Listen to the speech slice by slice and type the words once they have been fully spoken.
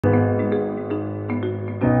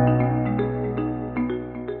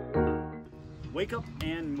Wake up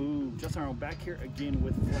and move. Justin Arnold back here again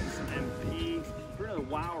with Flex MP. For another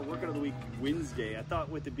wow workout of the week Wednesday. I thought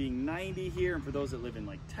with it being 90 here, and for those that live in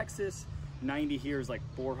like Texas, 90 here is like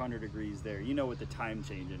 400 degrees there. You know, with the time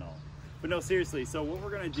change and all. But no, seriously, so what we're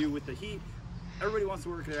gonna do with the heat, everybody wants to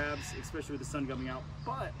work their abs, especially with the sun coming out,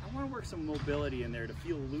 but I wanna work some mobility in there to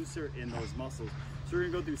feel looser in those muscles. So we're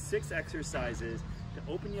gonna go through 6 exercises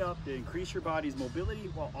to open you up, to increase your body's mobility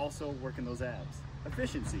while also working those abs.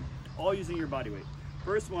 Efficiency, all using your body weight.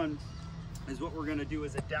 First one is what we're gonna do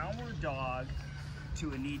is a downward dog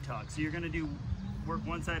to a knee tuck. So you're gonna work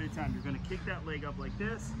one side at a time. You're gonna kick that leg up like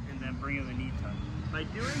this and then bring in the knee tuck. By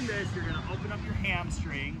doing this, you're gonna open up your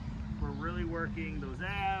hamstring. We're really working those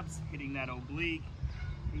abs, hitting that oblique.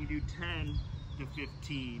 You do 10 to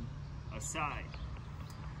 15 a side.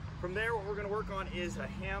 From there, what we're gonna work on is a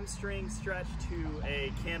hamstring stretch to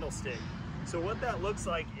a candlestick. So what that looks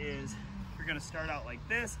like is you're gonna start out like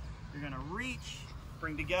this. You're gonna reach,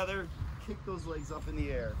 bring together, kick those legs up in the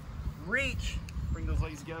air. Reach, bring those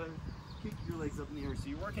legs together, kick your legs up in the air. So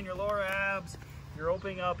you're working your lower abs, you're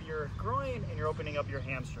opening up your groin, and you're opening up your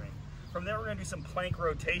hamstring. From there, we're gonna do some plank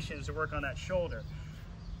rotations to work on that shoulder.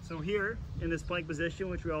 So here, in this plank position,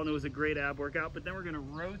 which we all know is a great ab workout, but then we're gonna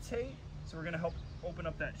rotate. So we're gonna help open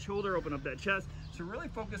up that shoulder, open up that chest. So really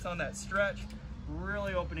focus on that stretch,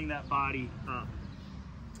 really opening that body up.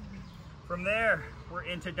 From there, we're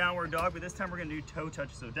into downward dog, but this time we're gonna do toe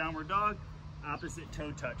touch. So downward dog, opposite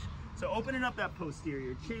toe touch. So opening up that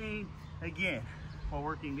posterior chain, again, while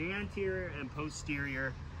working the anterior and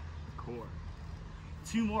posterior core.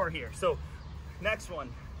 2 more here. So next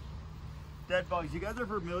one, dead bugs. You guys are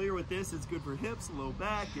familiar with this. It's good for hips, low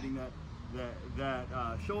back, getting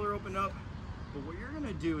that shoulder opened up. But what you're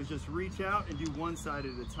gonna do is just reach out and do one side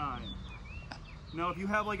at a time. Now, if you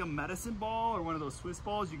have like a medicine ball or one of those Swiss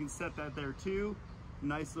balls, you can set that there too.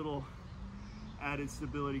 Nice little added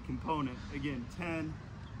stability component. Again, 10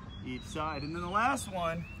 each side. And then the last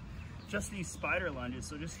one, just these spider lunges.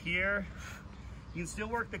 So just here, you can still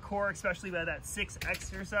work the core, especially by that 6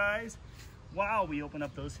 exercise, while we open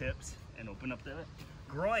up those hips and open up the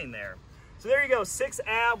groin there. So there you go, 6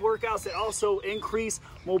 ab workouts that also increase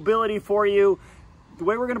mobility for you. The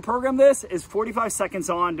way we're gonna program this is 45 seconds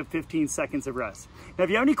on to 15 seconds of rest. Now, if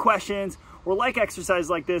you have any questions or like exercises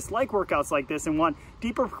like this, like workouts like this, and want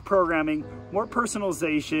deeper programming, more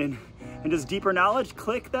personalization, and just deeper knowledge,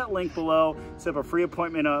 click that link below to set up a free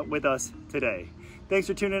appointment with us today. Thanks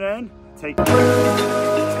for tuning in. Take care.